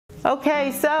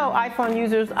Okay, so iPhone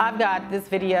users, I've got this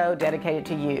video dedicated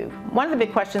to you. One of the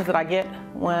big questions that I get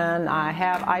when I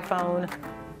have iPhone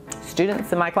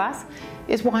students in my class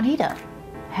is, Juanita,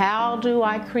 how do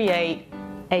I create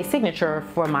a signature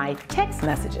for my text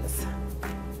messages?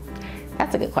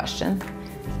 That's a good question.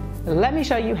 Let me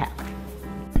show you how.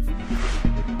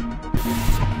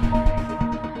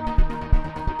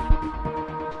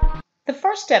 The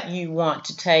first step you want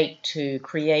to take to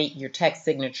create your text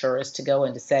signature is to go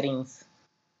into Settings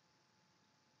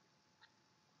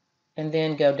and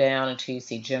then go down until you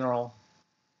see General.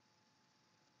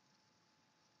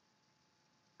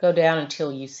 Go down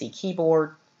until you see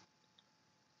Keyboard,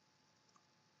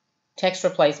 Text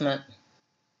Replacement,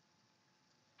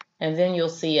 and then you'll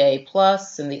see a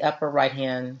plus in the upper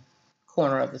right-hand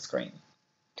corner of the screen.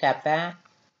 Tap that.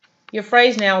 Your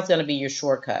phrase now is going to be your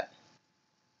shortcut.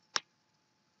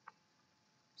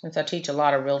 Since I teach a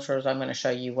lot of realtors, I'm going to show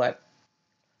you what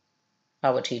I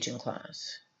would teach in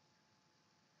class.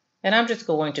 And I'm just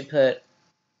going to put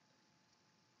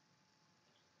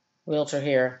Realtor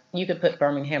here. You could put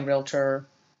Birmingham Realtor,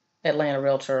 Atlanta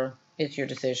Realtor. It's your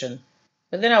decision.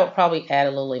 But then I would probably add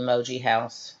a little emoji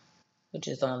house, which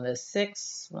is on the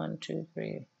 6, 1, 2,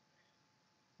 3,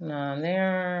 9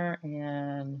 there,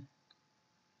 and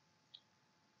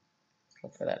let's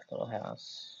look for that little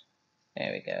house.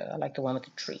 There we go. I like the one with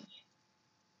the tree.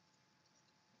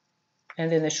 And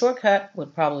then the shortcut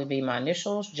would probably be my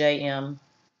initials, JM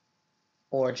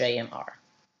or JMR.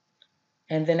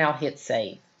 And then I'll hit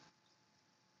save.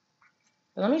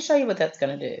 But let me show you what that's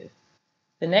going to do.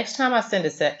 The next time I send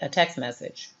a text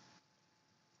message,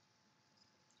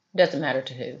 doesn't matter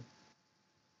to who.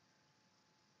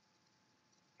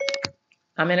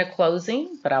 I'm in a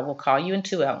closing, but I will call you in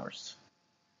 2 hours.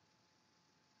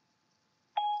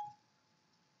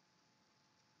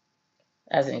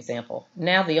 As an example.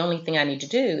 Now the only thing I need to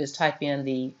do is type in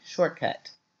the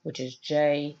shortcut, which is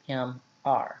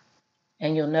JMR.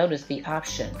 And you'll notice the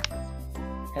option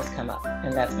has come up,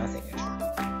 and that's my signature.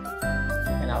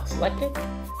 And I'll select it,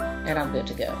 and I'm good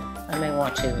to go. I may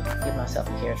want to give myself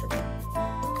a character.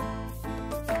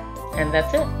 And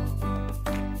that's it.